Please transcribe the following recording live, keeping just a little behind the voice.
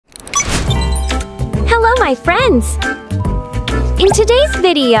Hello, my friends! In today's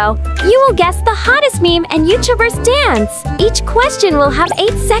video, you will guess the hottest meme and YouTuber's dance. Each question will have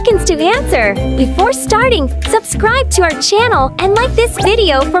 8 seconds to answer. Before starting, subscribe to our channel and like this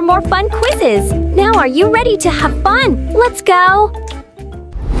video for more fun quizzes. Now, are you ready to have fun? Let's go!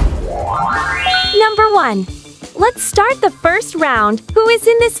 Number 1. Let's start the first round. Who is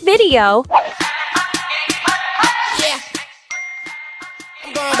in this video? Yeah.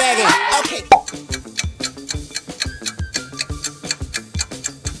 I'm going back in. Okay.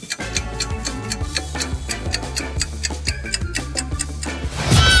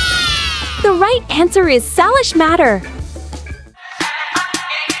 The right answer is Salish Matter.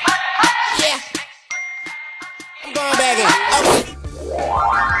 Yeah. I'm going back in. Okay.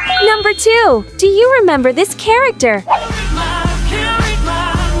 Number 2. Do you remember this character?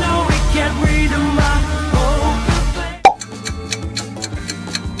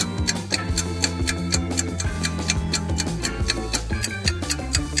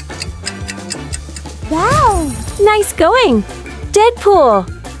 Wow! Nice going! Deadpool!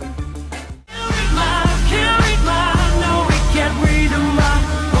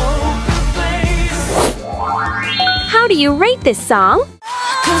 How do you rate this song?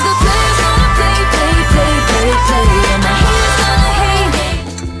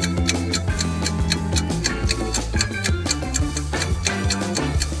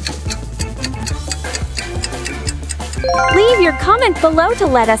 Leave your comment below to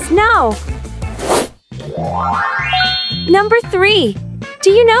let us know. Number 3.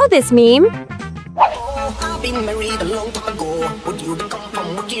 Do you know this meme? I've been married a long time ago. Where do you come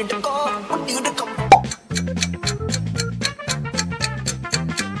from? Where do you go? Where do you come from?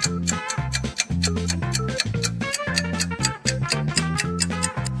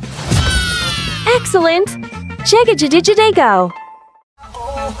 Excellent! Gegagedi go!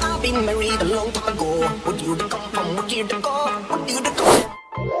 I've been married a long time ago. Where do you come from? Where do you go? Where do you come from?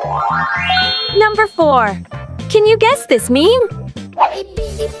 Number 4. Can you guess this meme?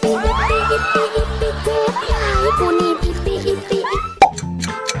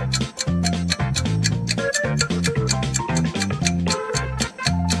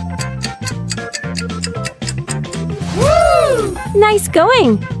 Woo! Nice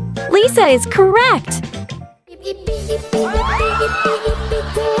going! Lisa is correct!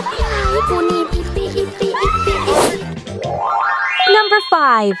 Number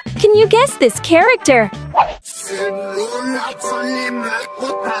 5. Can you guess this character?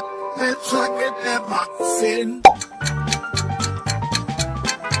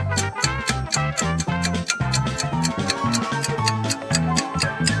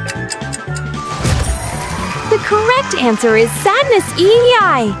 The correct answer is Sadness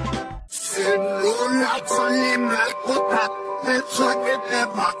EEI.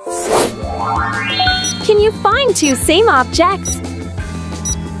 Can you find 2 same objects?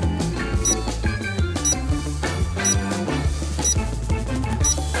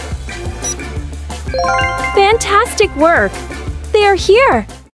 Fantastic work! They are here!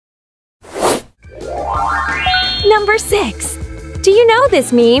 Number 6. Do you know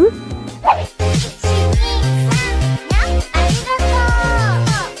this meme?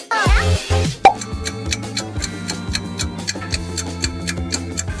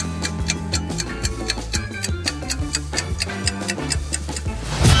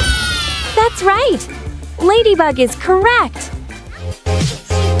 That's right! LadyBug is correct!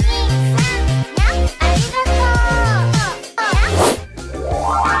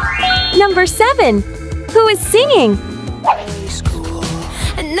 Number 7. Who is singing?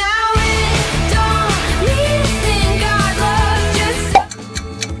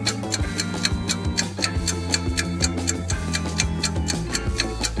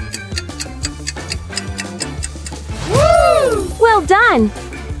 Woo! Well done!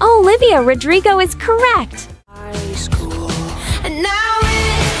 Olivia Rodrigo is correct!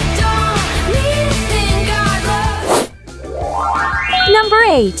 Number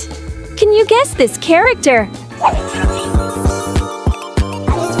 8. Can you guess this character?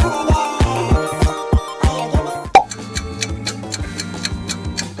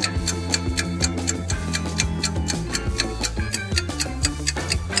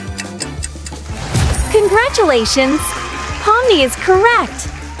 Congratulations! Pomni is correct!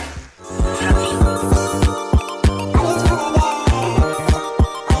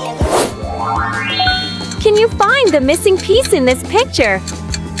 Can you find the missing piece in this picture?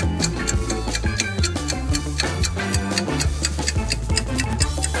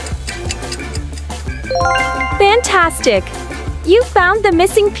 Fantastic! You found the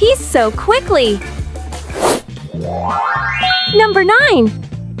missing piece so quickly! Number 9.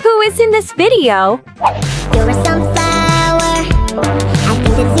 Who is in this video? You're a sunflower. I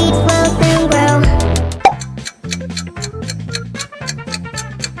think the seeds will soon grow.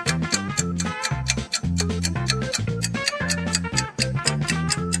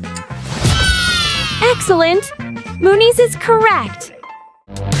 Excellent! Moonie's is correct.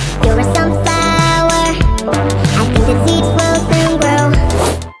 You're a sunflower. I think the seeds will soon grow.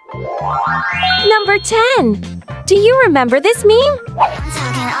 Number 10. Do you remember this meme? I'm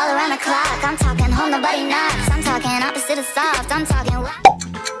talking all around the clock. I'm talking home, nobody knocks. I'm talking opposite of soft. I'm talking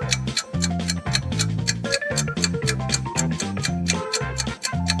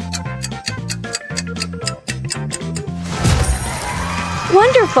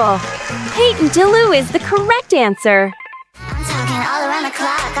Wonderful! Peyton Dilu is the correct answer. I'm talking all around the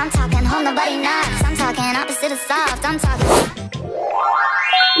clock. I'm talking home, nobody knocks. I'm talking opposite of soft. I'm talking.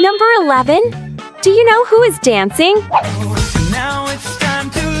 Number 11. Do you know who is dancing? Now it's time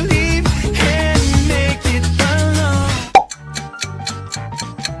to leave and make it alone.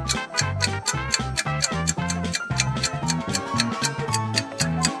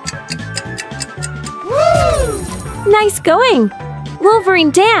 Nice going!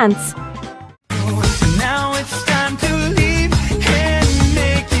 Wolverine dance! Now it's time to leave and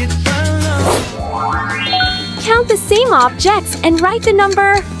make it alone. Count the same objects and write the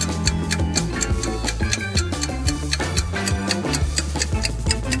number.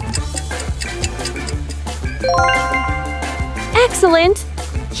 Excellent!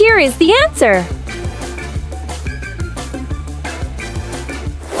 Here is the answer.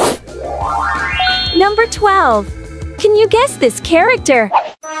 Number 12. Can you guess this character?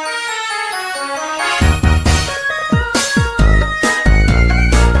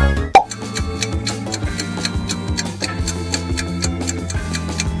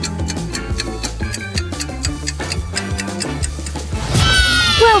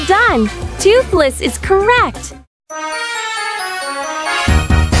 Well done! Toothless is correct.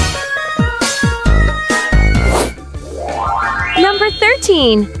 Number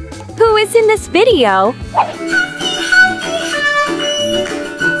 13. Who is in this video?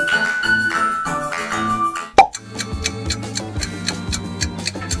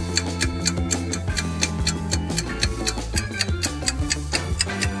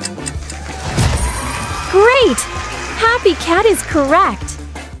 Great! Happy Cat is correct.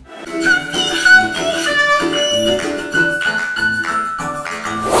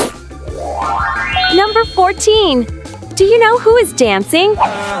 Number 14. Do you know who is dancing?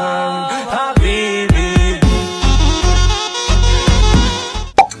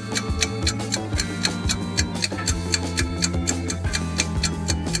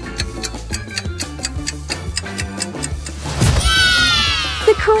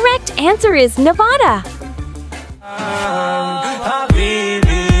 The correct answer is Nevada.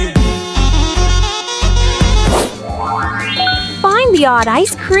 Find the odd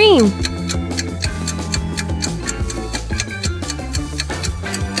ice cream.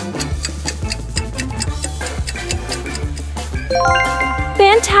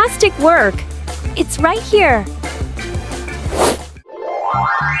 Fantastic work! It's right here.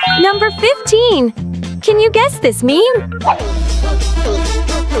 Number 15. Can you guess this meme?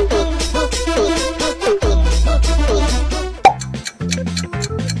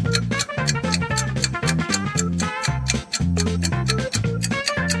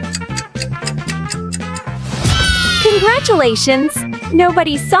 Congratulations!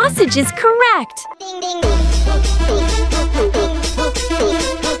 Nobody's sausage is correct.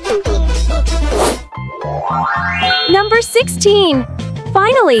 Number 16.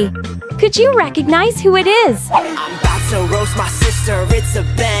 Finally, could you recognize who it is? I'm about to roast my sister. It's a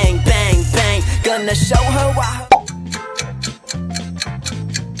bang, bang, bang. Gonna show her why.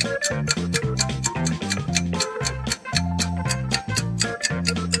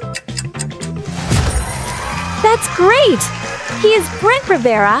 That's great! He is Brent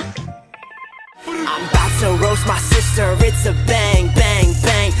Rivera. I'm about to roast my sister. It's a bang, bang,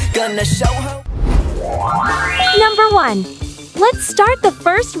 bang. Gonna show her. Number 1. Let's start the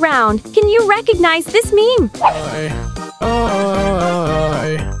first round. Can you recognize this meme?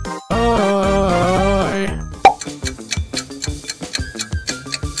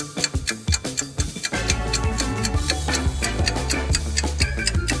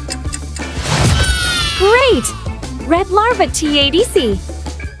 Great! Red Larva TADC.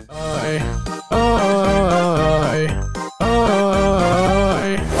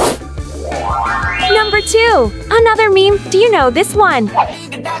 Number 2. Another meme. Do you know this one?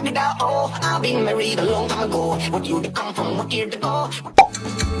 I've been married a long time ago. What year to come from? What year to go?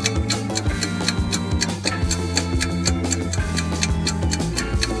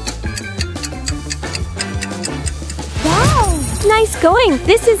 Nice going.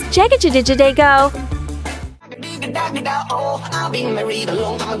 This is Gegagedi. Oh, I've been married a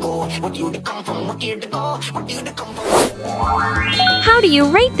long time ago. What you come from? What year to go? What year to come from? How do you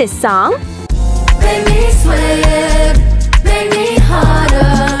rate this song? Make me sweat, make me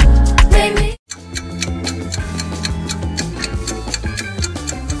harder, make me...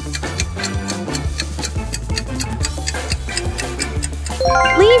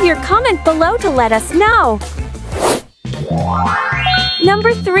 Leave your comment below to let us know.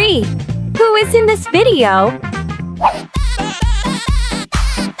 Number 3. Who is in this video?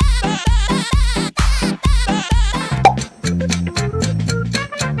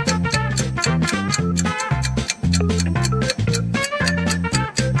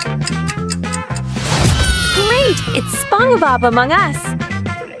 Great! It's SpongeBob Among Us.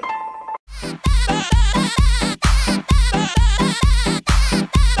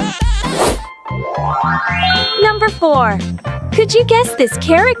 Number 4. Could you guess this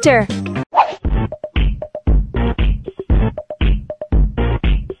character?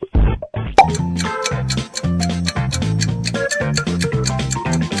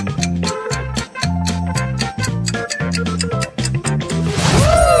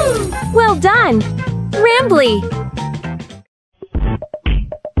 Well done! Rambly!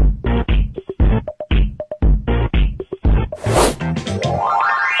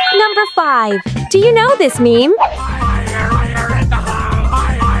 Number 5. Do you know this meme?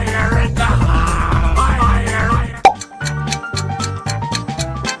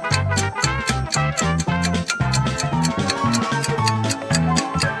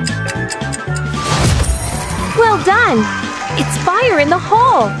 Well done! It's fire in the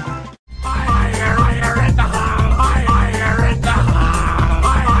hole!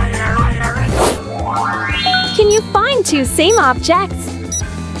 Can you find 2 same objects?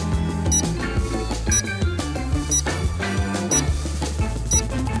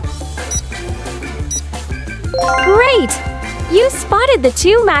 Great! You spotted the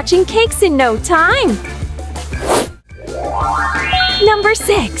 2 matching cakes in no time! Number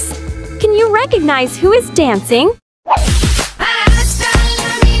 6. Can you recognize who is dancing?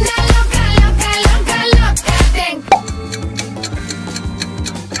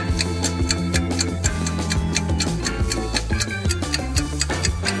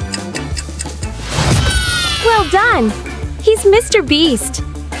 Well done! He's Mr. Beast!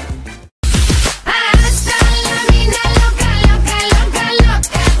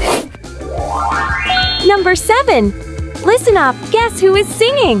 Number 7. Listen up, guess who is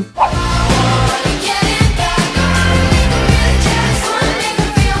singing?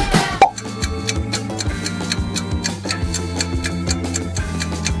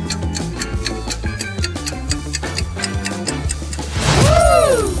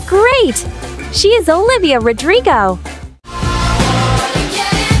 Great! She is Olivia Rodrigo.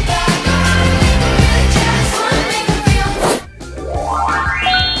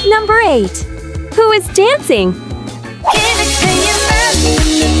 Number 8. Who is dancing?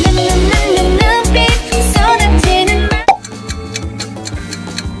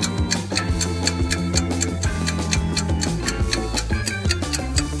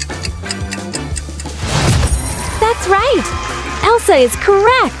 That's right! Elsa is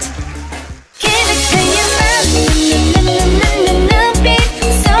correct!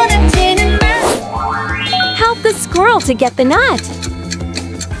 Help the squirrel to get the nut!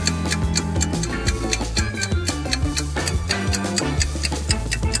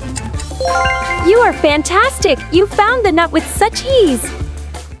 You are fantastic! You found the nut with such ease!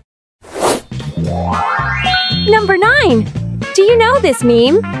 Number 9. Do you know this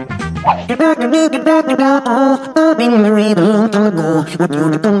meme? Oh, I've been married a long time ago. What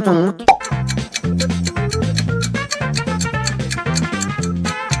you come from?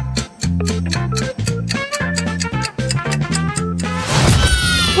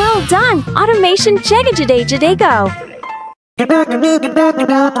 Well done! Automation Gegagedi go!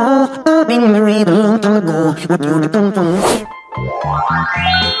 Oh, I've been married a long time ago. What you come from?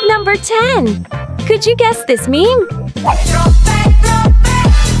 Number 10. Could you guess this meme?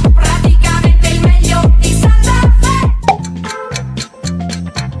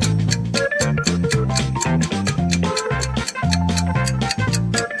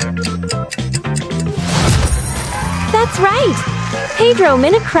 That's right! Pedro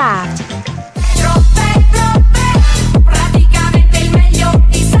Minecraft.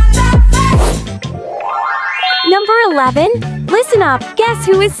 Number 11. Listen up, guess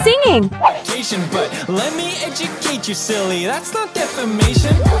who is singing? But let me educate you, silly. That's not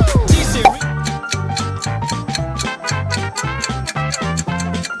defamation.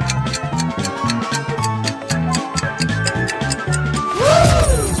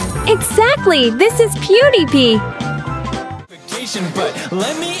 Exactly! This is PewDiePie! But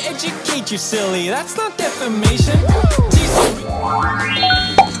let me educate you, silly. That's not defamation.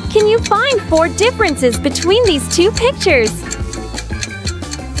 Can you find 4 differences between these 2 pictures?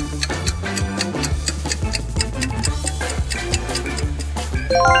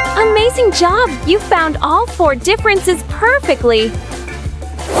 Amazing job! You found all 4 differences perfectly!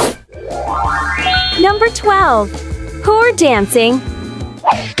 Number 12. Who are dancing?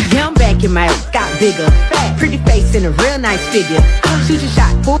 Yeah, I'm back in my got bigger. Fat, pretty face and a real nice figure. Shoot your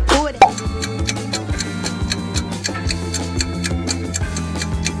shot, forward.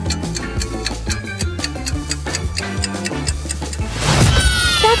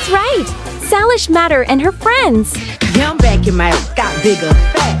 That's right! Salish Matter and her friends! Yeah, I'm back in my got bigger.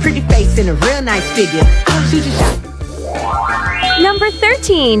 Fat, pretty face and a real nice figure. Shoot your shot. Number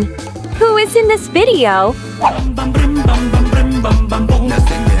 13. Who is in this video?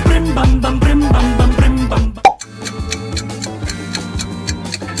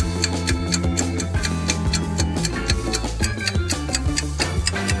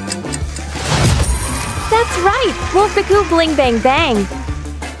 That's right! Wolfiku Bling Bang Bang!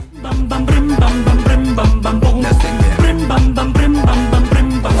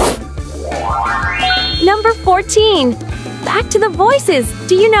 Number 14. Back to the voices.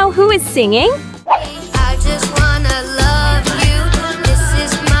 Do you know who is singing? I just wanna love you. This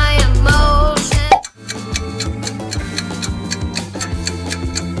is my emotion.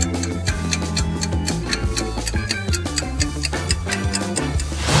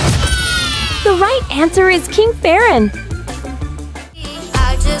 The right answer is King Farron.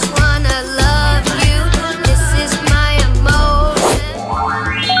 I just wanna love you. This is my emotion.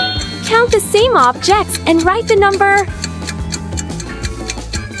 Count the same objects and write the number.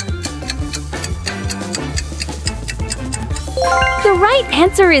 The right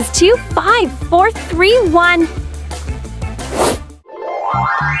answer is 2, 5, 4, 3, 1.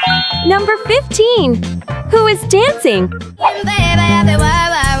 Number 15. Who is dancing?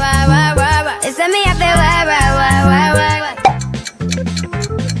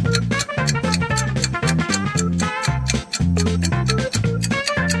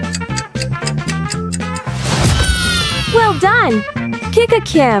 Well done! Kika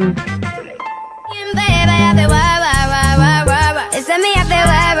Kim.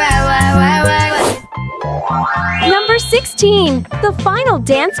 Number 16. The final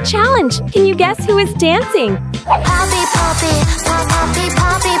dance challenge. Can you guess who is dancing? Poppy, poppy, poppy,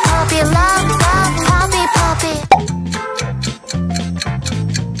 poppy, poppy, love, love, poppy, poppy.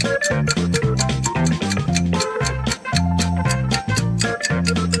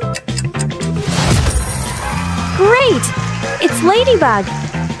 Great! It's LadyBug.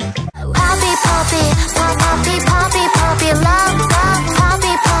 Poppy, poppy, poppy, poppy, poppy, love, love,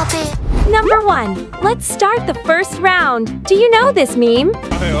 poppy, poppy. Number 1. Let's start the first round. Do you know this meme?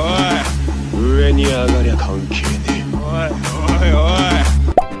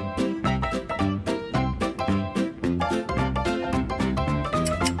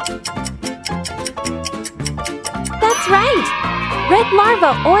 That's right! Red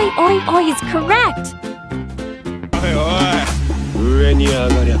larva oi oi oi is correct!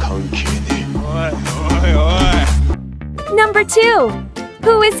 Number 2.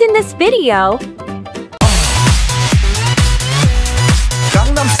 Who is in this video?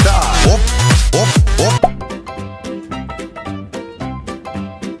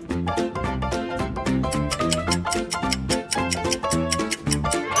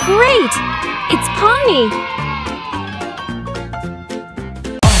 Great! It's Pomni!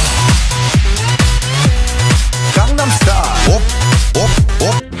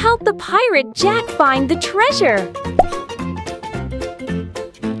 Help the pirate Jack find the treasure!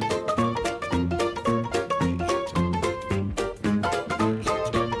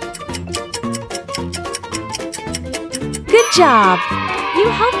 Good job! You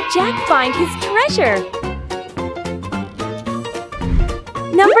helped Jack find his treasure!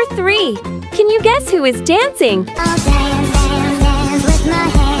 Number 3. Can you guess who is dancing? I'll dance, dance, dance with my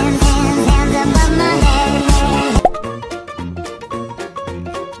hands, hands, hands above my head,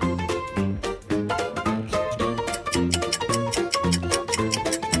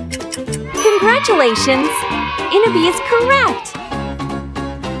 Congratulations! Inabi is correct!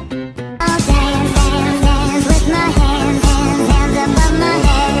 I'll dance, dance, dance with my hands, hands, hands above my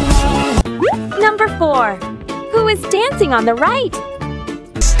head. Number 4. Who is dancing on the right?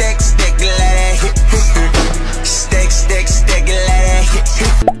 Stick, stick, let it hit. Stick, stick, stick, let it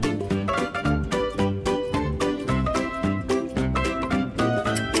hit.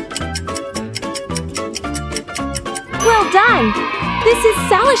 Well done! This is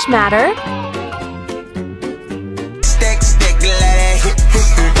Salish matter. Stick, stick, let it hit.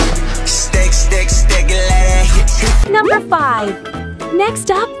 Stick, stick, stick, let it hit. Number 5.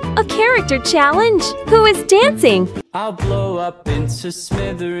 Next up, a character challenge. Who is dancing? I'll blow up into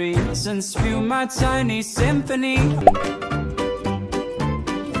smithereens and spew my tiny symphony.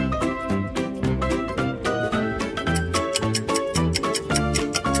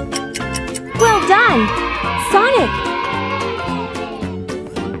 Well done, Sonic.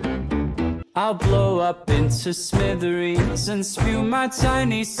 I'll blow up into smithereens and spew my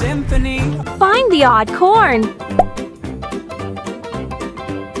tiny symphony. Find the odd corn.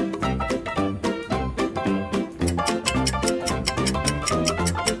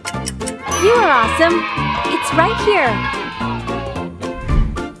 You are awesome. It's right here.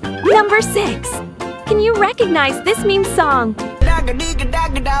 Number 6. Can you recognize this meme song?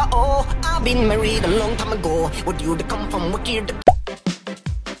 Dagga, oh, I've been married a long time ago. What you to come from? What you to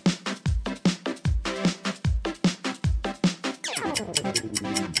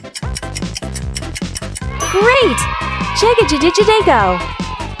Great! Gegagedi go.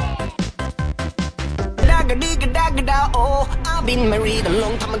 Dagga, oh, I've been married a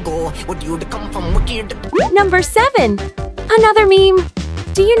long time ago. What you to come from? What you to Number 7. Another meme.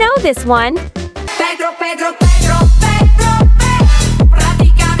 Do you know this one? Pedro,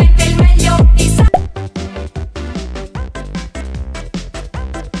 praticamente il meglio di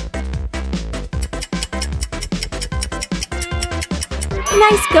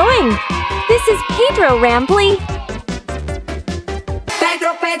Nice going. This is Pedro Rambly.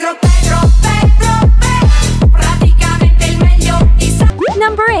 Pedro, praticamente il meglio di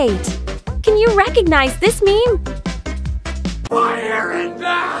Number 8. Can you recognize this meme? Fire in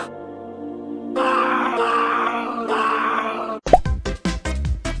there!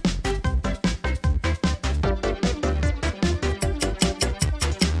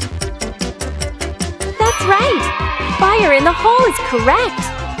 That's right. Fire in the hole is correct.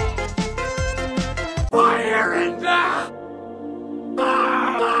 Fire in there!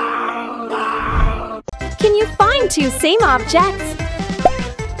 Can you find two same objects?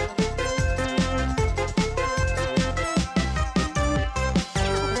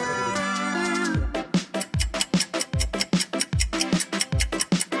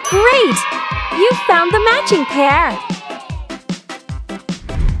 Great! You found the matching pair.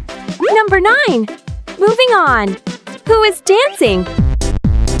 Number 9. Moving on. Who is dancing?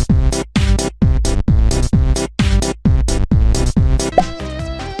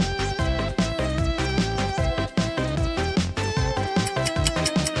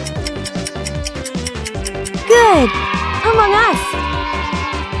 Good! Among Us.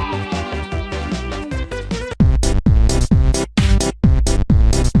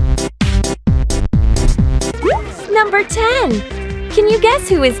 Number 10. Can you guess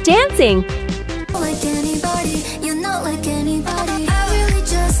who is dancing? Like anybody, you're not like anybody. I really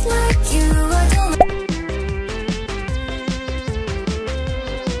just like you. I don't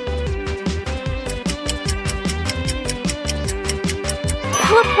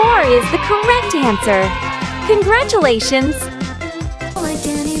Teleport is the correct answer. Congratulations! like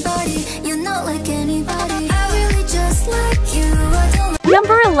anybody, you're not like anybody. I really just like you. I don't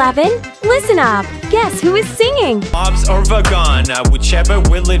Number 11. Listen up. Guess who is singing? Mobs or Vagana, whichever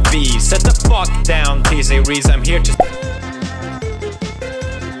will it be. Set the fuck down, TZ Reese, I'm here to...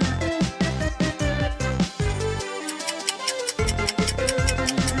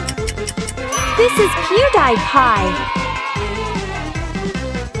 This is PewDiePie.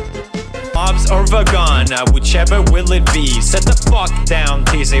 Mobs or Vagana, whichever will it be. Set the fuck down,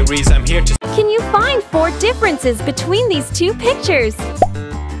 TZ Reese, I'm here to... Can you find 4 differences between these two pictures?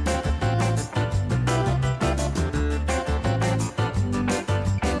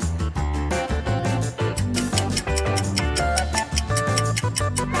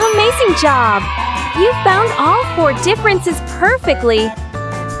 Amazing job! You found all 4 differences perfectly.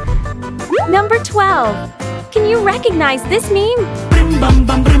 Number 12. Can you recognize this meme?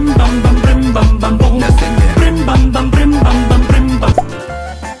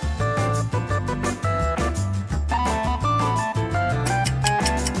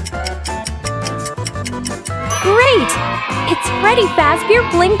 Great! It's Freddy Fazbear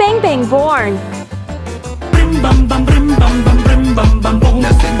Bling Bang Bang Born.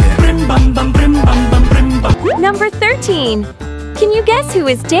 Number 13. Can you guess who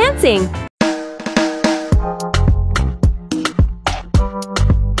is dancing?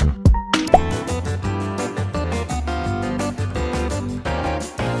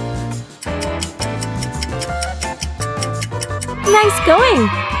 Nice going!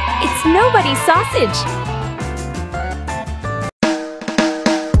 It's Nobody's Sausage.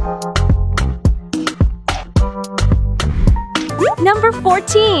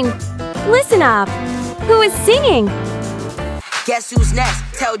 14. Listen up. Who is singing? Guess who's next?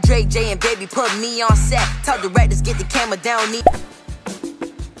 Tell Drake, J, and Baby put me on set. Tell directors get the camera down.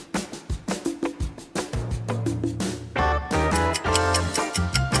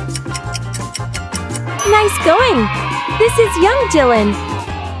 Nice going. This is young Dylan.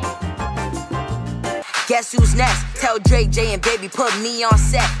 Guess who's next? Tell Drake, J, and Baby put me on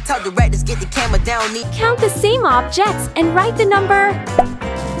set. Tell directors get the camera down. Count the same objects and write the number.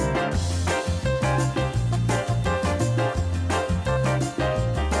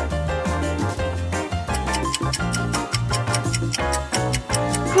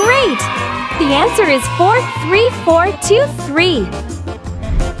 Great! The answer is 43423.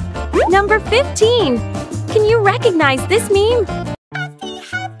 Number 15. Can you recognize this meme?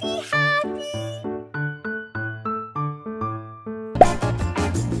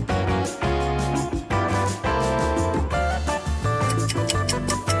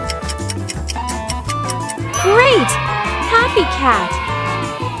 Great! Happy Cat.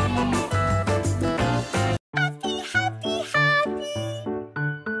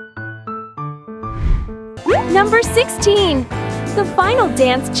 Number 16. The final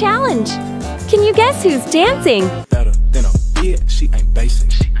dance challenge. Can you guess who's dancing? Better than a bitch, she ain't basic.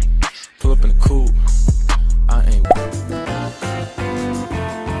 Pull up in the coupe, I ain't.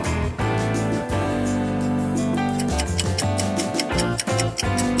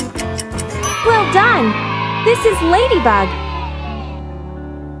 Well done! This is LadyBug.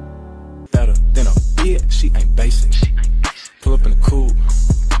 Better than a bitch, she ain't basic. Pull up in the coupe,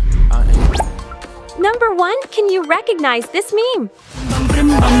 I ain't. Number 1, can you recognize this meme?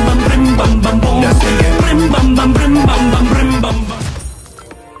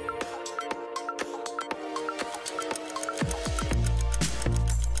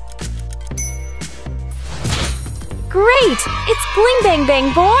 Great! It's Bling Bang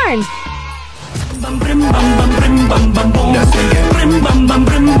Bang Born!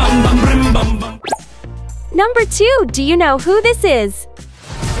 Number 2, do you know who this is?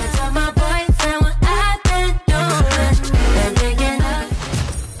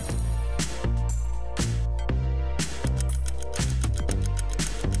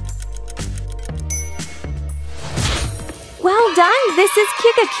 Well done, this is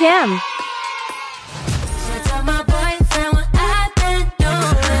Kika Kim.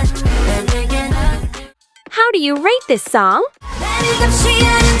 How do you rate this song?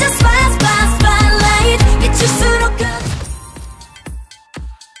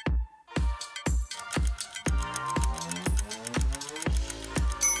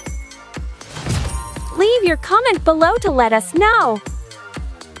 Leave your comment below to let us know.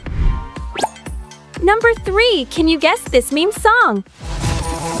 Number 3, can you guess this meme song?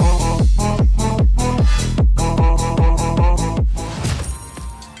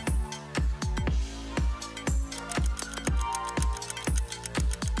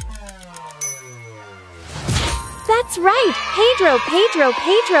 That's right, Pedro, Pedro,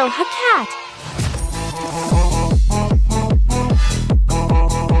 Pedro, Hakat.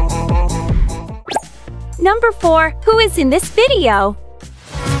 Number 4, who is in this video?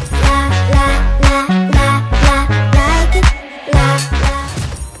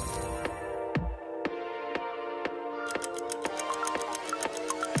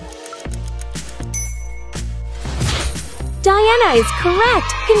 Diana is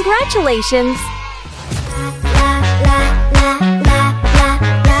correct. Congratulations.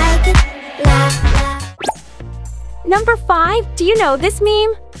 Number 5, do you know this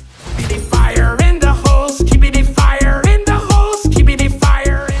meme? Fire in the holes, skibidi fire in the holes, skibidi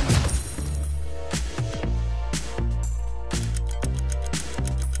fire in.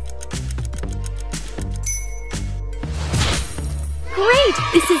 Great!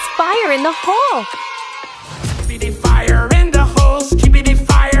 This is Fire in the Hole. Skibidi fire in the holes, skibidi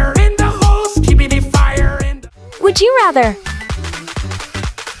fire in the holes, skibidi fire in the. Would you rather?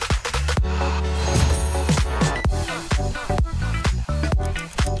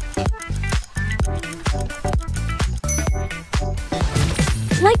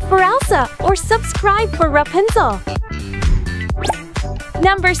 Like for Elsa or subscribe for Rapunzel.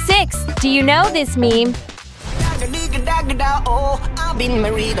 Number 6, do you know this meme? Oh, I've been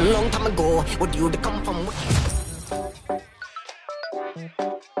married a long time ago. What you to come from?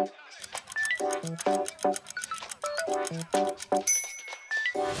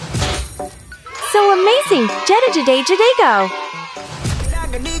 So amazing! Jada-jada-jada-go!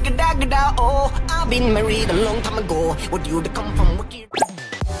 Oh, I've been married a long time ago. What you to come from?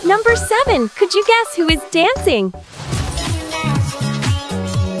 Number 7, could you guess who is dancing?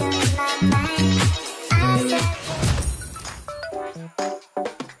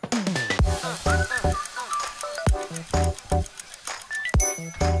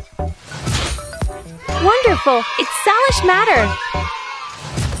 Wonderful! It's Salish matter!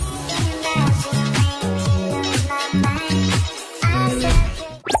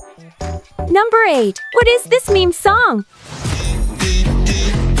 Number 8. What is this meme song?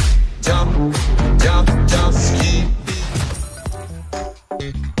 Jump, jump, jump, ski.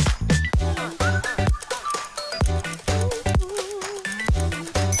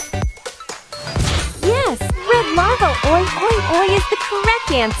 Yes, red larva oi oi oi is the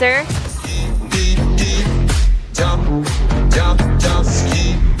correct answer. Jump, jump, jump,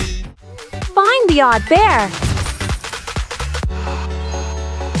 ski. Find the odd bear.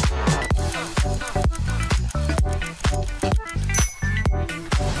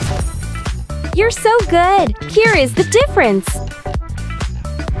 You're so good! Here is the difference.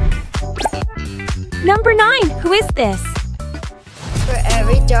 Number 9. Who is this? For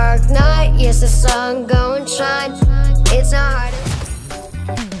every dark night, yes, the sun gon' shine. It's not hard.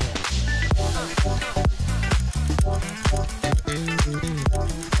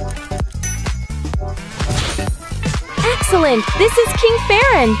 Excellent! This is King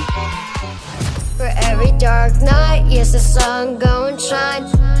Farron. For every dark night, yes, the sun gon' shine.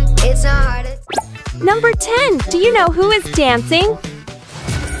 It's not hard. Number 10. Do you know who is dancing?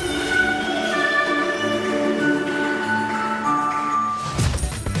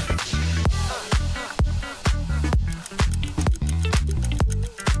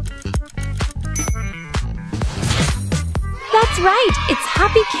 That's right, it's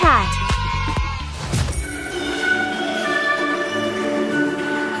Happy Cat.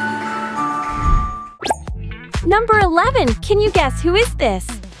 Number 11. Can you guess who is this?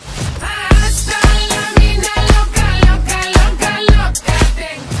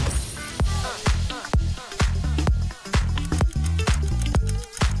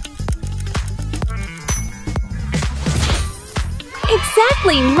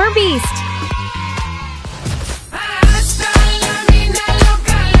 Exactly, Merbeast.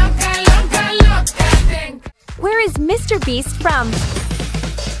 Where is Mr. Beast from?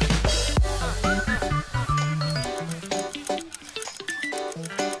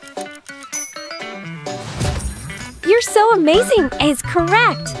 You're so amazing is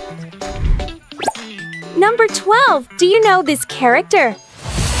correct. Number 12. Do you know this character?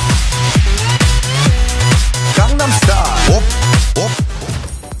 Gangnam Style. Whoop, whoop.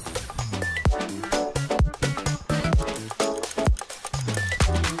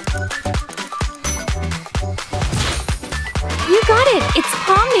 You got it! It's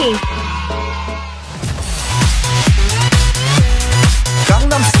Pomni!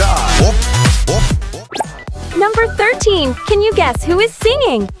 Gangnam Style. Whoop, whoop, whoop. Number 13. Can you guess who is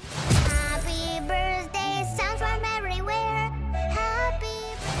singing? Happy birthday, sounds from everywhere. Happy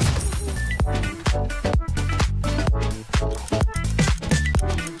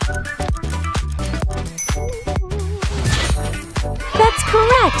That's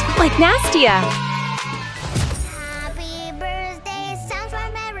correct, like Nastia. Happy birthday, sounds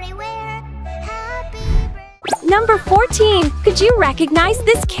from everywhere. Happy birthday. Number 14. Could you recognize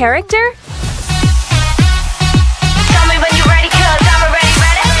this character? Tell me when you're ready, 'cause I'm already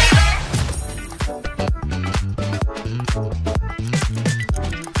ready.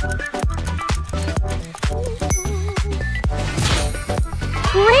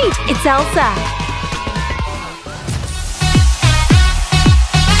 Great, it's Elsa.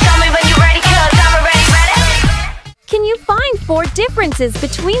 Tell me when you're ready, 'cause I'm already ready. Can you find 4 differences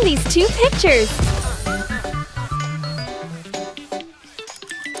between these 2 pictures?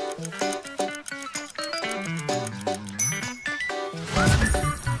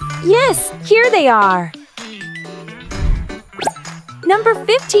 Yes, here they are. Number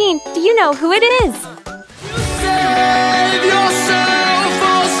 15. Do you know who it is? Save yourself,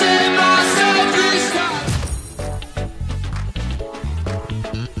 I'll save myself this time.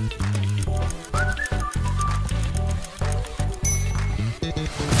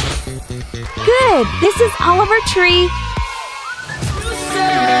 Good, this is Oliver Tree.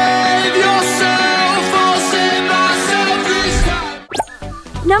 Save yourself, I'll save myself this time.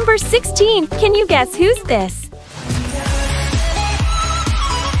 Number 16. Can you guess who's this?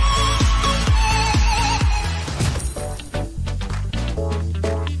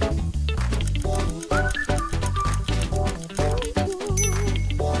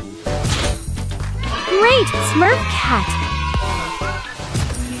 Great, Smurf Cat.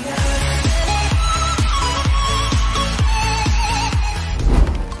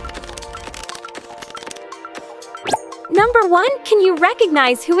 Number 1, can you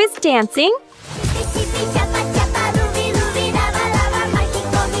recognize who is dancing?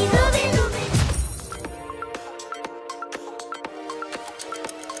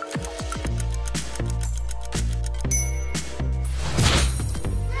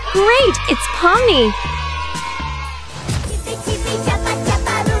 Great, it's Pomni.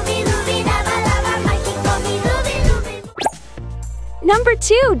 Number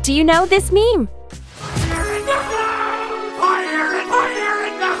 2, do you know this meme?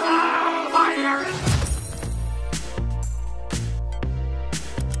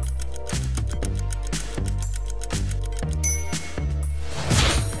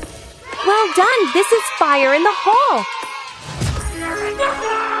 Well done, this is fire in the hole.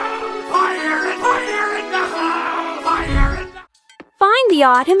 Find the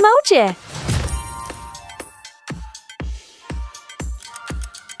odd emoji.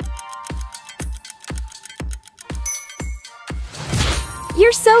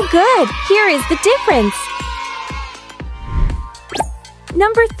 You're so good. Here is the difference.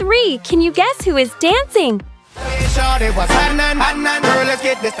 Number 3, can you guess who is dancing?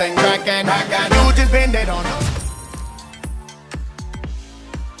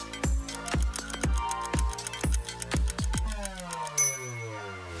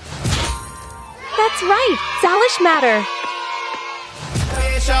 That's right, Salish matter.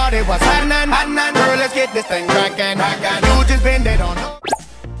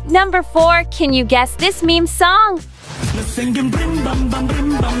 Number 4, can you guess this meme song?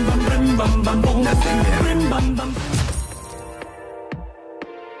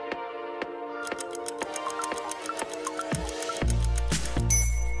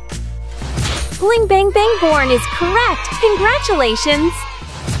 Bling Bang Bang Born is correct. Congratulations.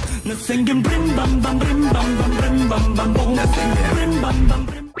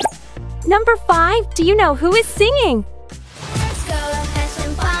 Number 5, do you know who is singing? Let's go have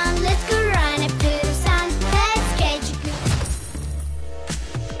some fun. Let's go run up to the sun. Let's get you good.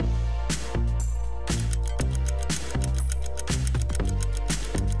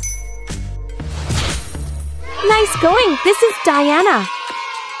 Nice going. This is Diana.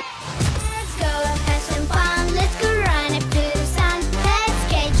 Let's go have some fun. Let's go run up to the sun. Let's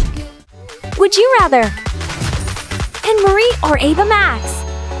get you good. Would you rather? Anne Marie or Ava Max?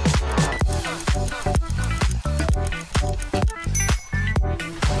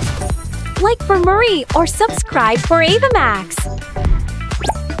 Like for Marie or subscribe for Ava Max.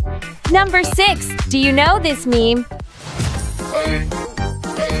 Number 6, do you know this meme?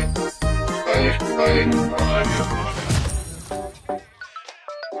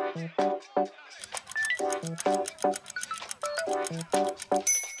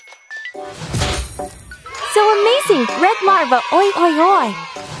 So amazing, red larva, oi oi oi.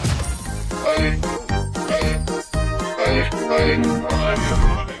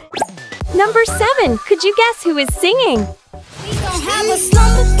 Number 7, could you guess who is singing? We gon' have a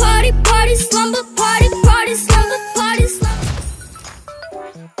slumber party, party, slumber party, party, slumber party, slumber.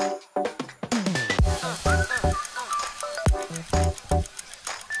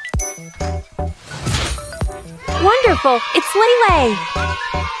 Wonderful, it's Lele.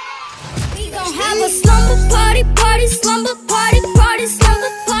 We gon' have a slumber party, party, slumber party, party,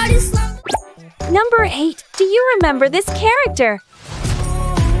 slumber party, slumber. Number 8, do you remember this character?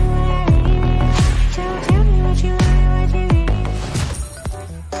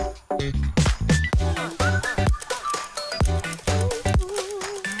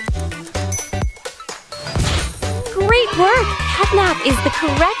 Great work! Catnap is the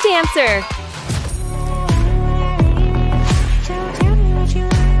correct answer.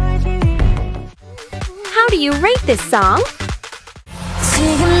 How do you rate this song?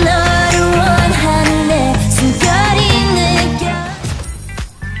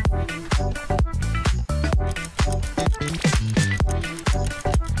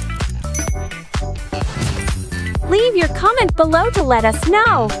 Leave your comment below to let us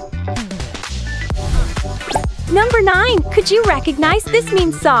know. Number 9, could you recognize this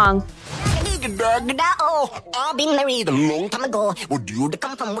meme song? I've been married a long time ago. Would you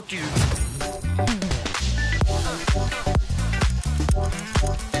come from what you?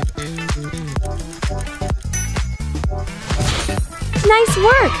 Nice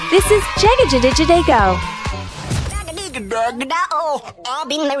work! This is Gegagedi Go. I've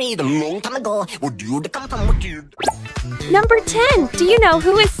been married a long time ago. Would you come from what you? Number 10, do you know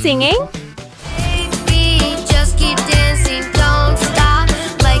who is singing? Baby, just keep dancing, don't stop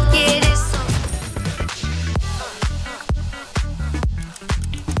like it is.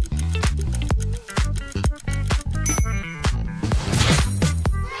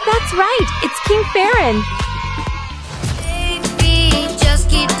 That's right, it's King Farron. Baby, just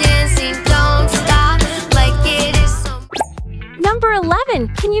keep dancing, don't stop like it is. Number 11,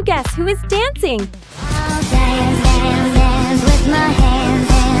 can you guess who is dancing? I'll dance, dance, dance with my hands,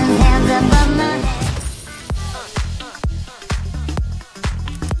 hands, hands above my head.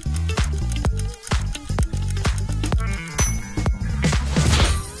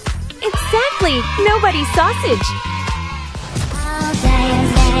 everybody's sausage. I'll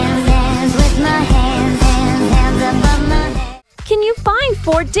dance, dance, dance with my hands, hands, hands above my head. Can you find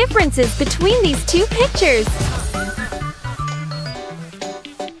 4 differences between these 2 pictures?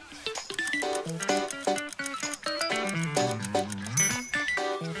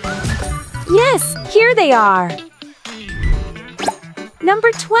 Yes, here they are.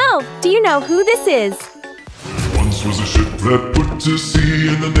 Number 12. Do you know who this is? Once was a ship that put to sea,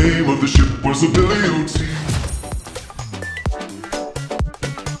 and the name of the ship was a Billy O.T.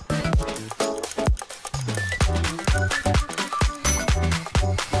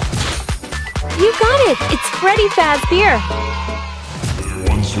 You got it! It's Freddy Fazbear. There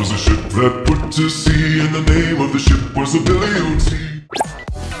once was a ship that put to sea, and the name of the ship was a Billy O.T.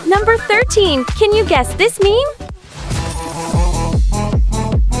 Number 13. Can you guess this meme?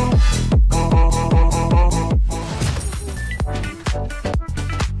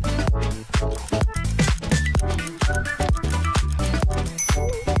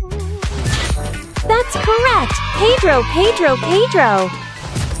 That's correct! Pedro, Pedro, Pedro!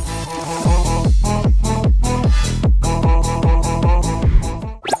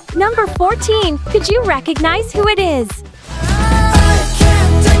 Number 14. Could you recognize who it is?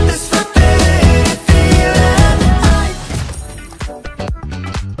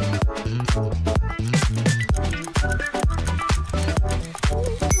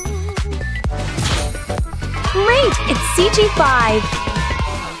 Great! It's CG5.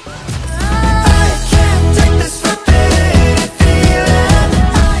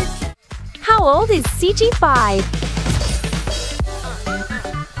 How old is CG5?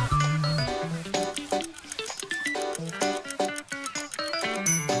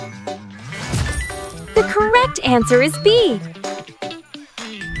 The correct answer is B.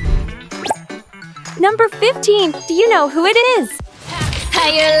 Number 15. Do you know who it is? How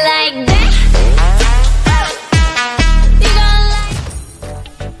you like that?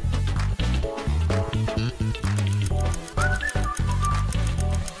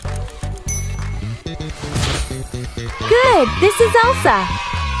 Good! This is Elsa.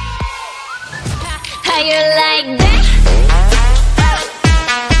 How you like that?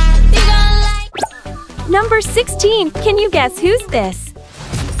 Number 16. Can you guess who's this?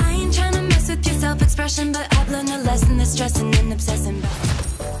 I ain't trying to mess with your self-expression, but I've learned a lesson that's stressing and obsessing.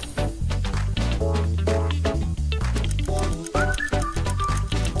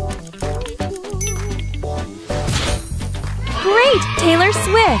 Great! Taylor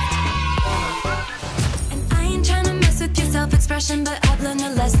Swift. And I ain't trying to mess with your self-expression, but I've learned a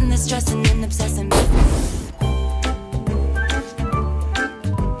lesson that's stressing and obsessing.